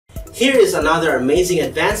Here is another amazing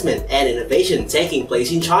advancement and innovation taking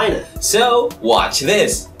place in China. So, watch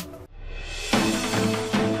this!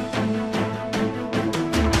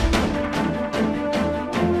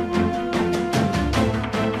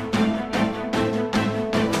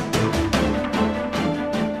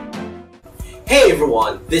 Hey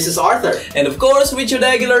everyone, this is Arthur. And of course, Richard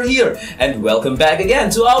Aguilar here, and welcome back again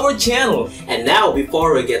to our channel. And now,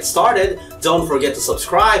 before we get started, don't forget to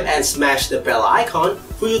subscribe and smash the bell icon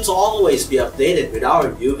for you to always be updated with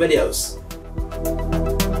our new videos.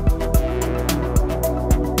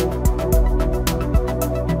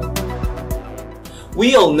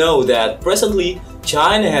 We all know that presently,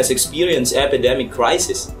 China has experienced epidemic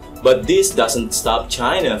crisis, but this doesn't stop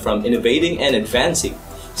China from innovating and advancing.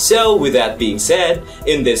 So with that being said,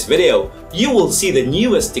 in this video, you will see the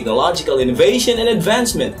newest technological innovation and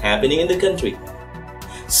advancement happening in the country.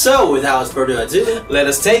 So without further ado, let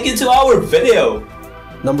us take it to our video!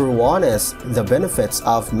 Number 1 is the benefits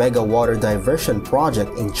of mega water diversion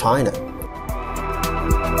project in China.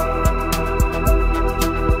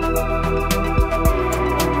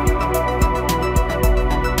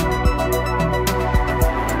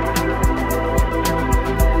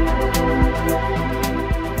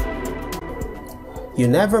 You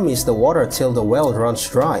never miss the water till the well runs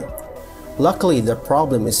dry. Luckily, the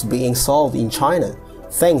problem is being solved in China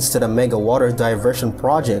thanks to the mega water diversion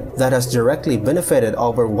project that has directly benefited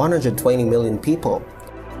over 120 million people.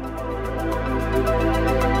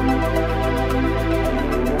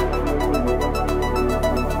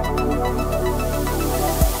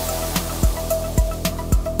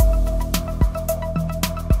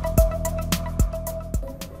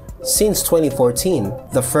 Since 2014,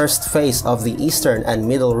 the first phase of the eastern and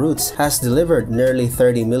middle routes has delivered nearly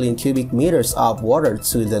 30 million cubic meters of water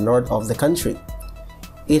to the north of the country.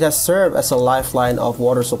 It has served as a lifeline of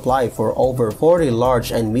water supply for over 40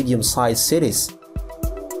 large and medium-sized cities.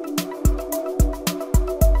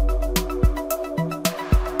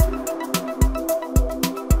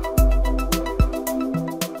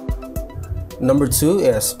 Number 2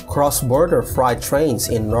 is cross-border freight trains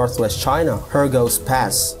in northwest China, Horgos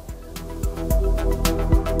Pass.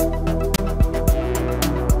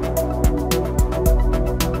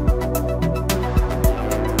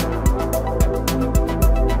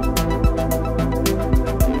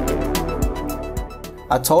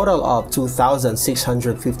 A total of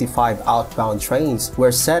 2,655 outbound trains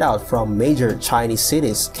were set out from major Chinese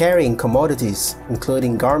cities carrying commodities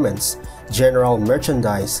including garments, general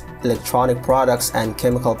merchandise, electronic products, and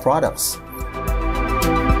chemical products.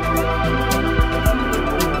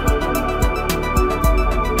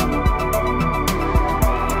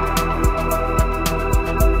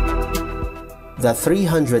 The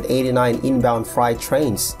 389 inbound freight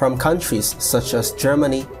trains from countries such as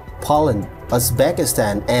Germany, Poland,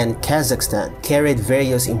 Uzbekistan, and Kazakhstan carried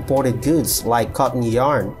various imported goods like cotton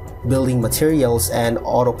yarn, building materials, and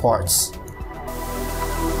auto parts.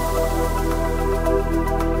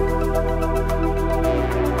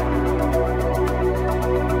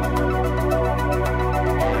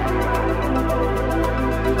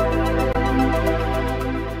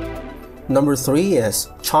 Number 3 is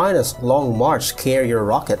China's Long March carrier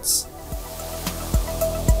rockets.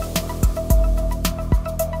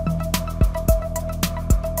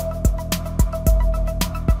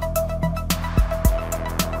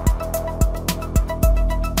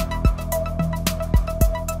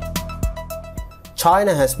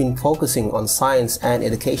 China has been focusing on science and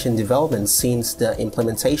education development since the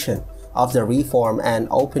implementation of the reform and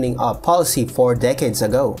opening up policy 4 decades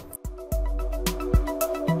ago.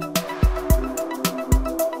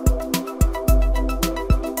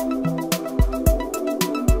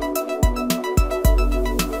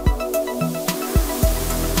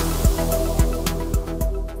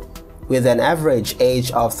 With an average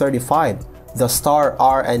age of 35, the star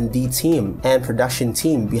R&D team and production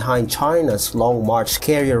team behind China's Long March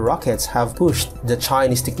carrier rockets have pushed the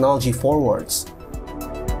Chinese technology forwards.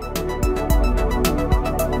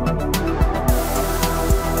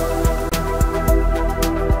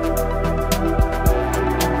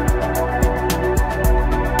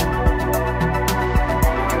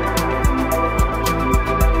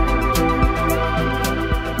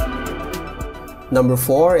 Number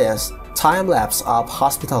 4 is time-lapse of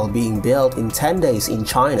hospital being built in 10 days in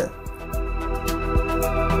China.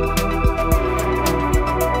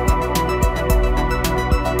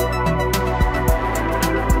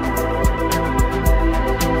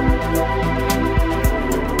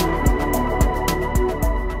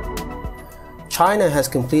 China has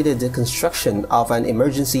completed the construction of an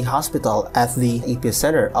emergency hospital at the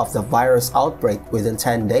epicenter of the virus outbreak within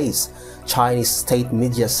 10 days, Chinese state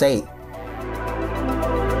media say.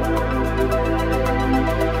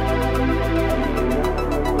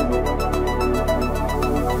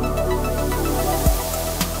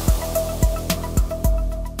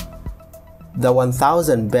 The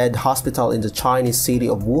 1,000-bed hospital in the Chinese city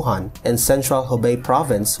of Wuhan in central Hubei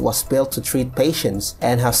province was built to treat patients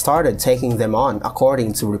and has started taking them on,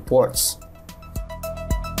 according to reports.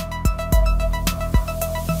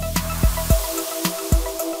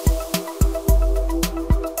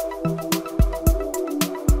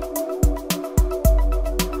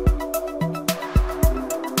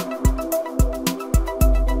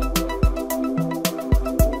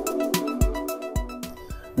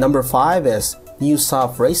 Number 5 is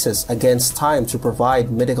Neusoft races against time to provide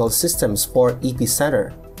medical systems for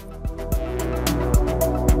Epicenter.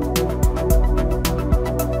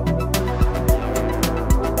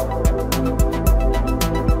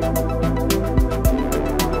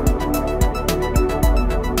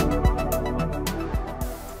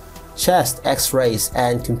 Chest X-rays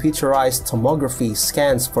and computerized tomography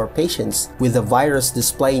scans for patients with the virus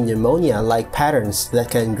display pneumonia-like patterns that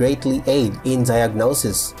can greatly aid in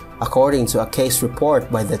diagnosis, according to a case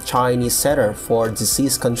report by the Chinese Center for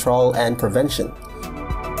Disease Control and Prevention.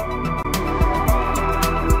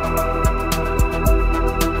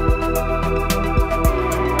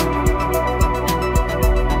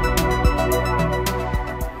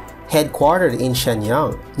 Headquartered in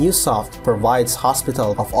Shenyang, Neusoft provides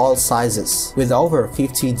hospitals of all sizes, with over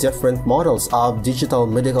 50 different models of digital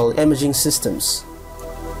medical imaging systems.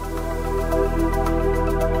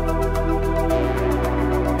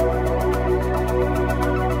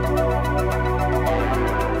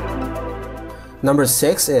 Number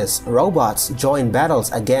 6 is robots join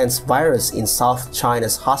battles against virus in South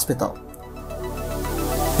China's hospital.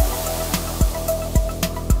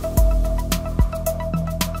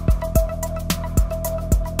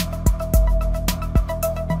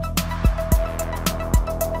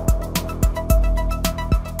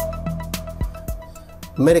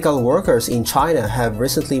 Medical workers in China have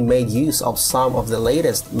recently made use of some of the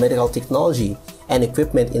latest medical technology and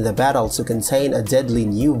equipment in the battle to contain a deadly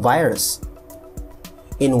new virus.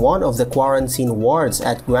 In one of the quarantine wards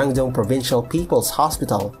at Guangdong Provincial People's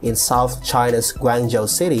Hospital in South China's Guangzhou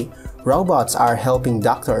City, robots are helping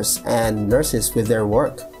doctors and nurses with their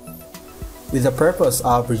work. With the purpose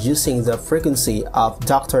of reducing the frequency of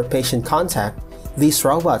doctor-patient contact, these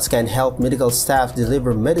robots can help medical staff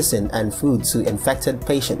deliver medicine and food to infected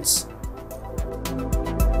patients.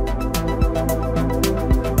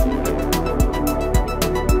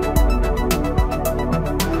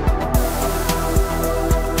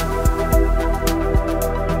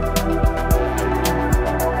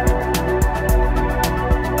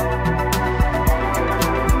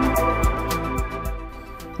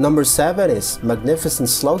 Number 7 is magnificent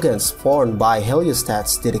slogans formed by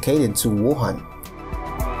Heliostats dedicated to Wuhan.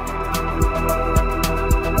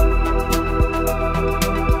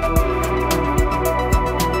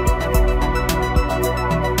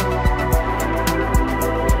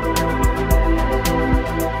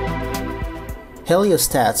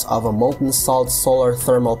 Heliostats of a molten salt solar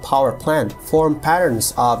thermal power plant form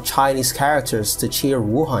patterns of Chinese characters to cheer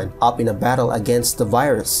Wuhan up in a battle against the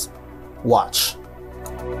virus. Watch.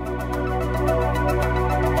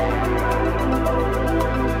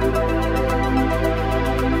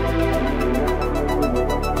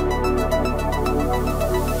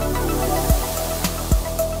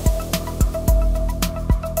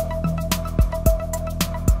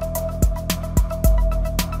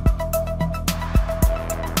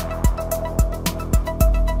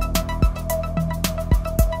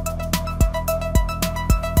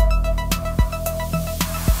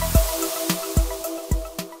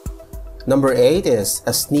 Number 8 is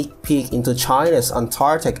a sneak peek into China's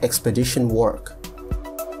Antarctic expedition work.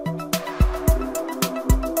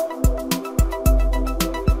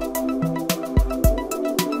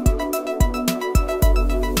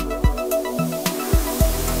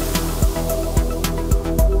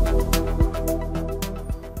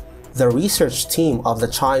 The research team of the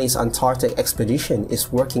Chinese Antarctic expedition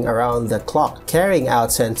is working around the clock, carrying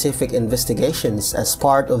out scientific investigations as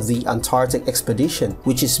part of the Antarctic expedition,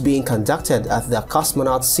 which is being conducted at the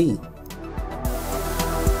Cosmonaut Sea.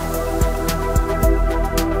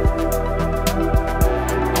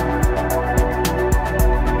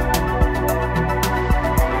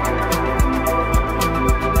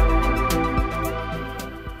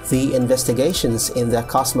 The investigations in the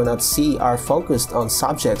Cosmonaut Sea are focused on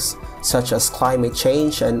subjects such as climate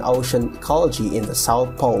change and ocean ecology in the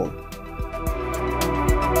South Pole.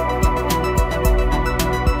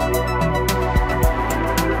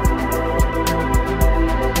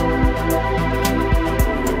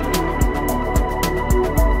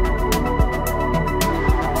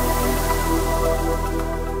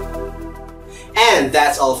 And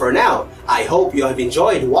that's all for now. I hope you have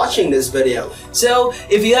enjoyed watching this video. So,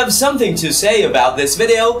 if you have something to say about this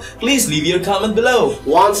video, please leave your comment below.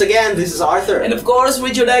 Once again, this is Arthur. And of course,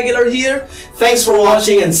 Richard Aguilar here. Thanks for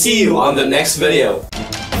watching and see you on the next video.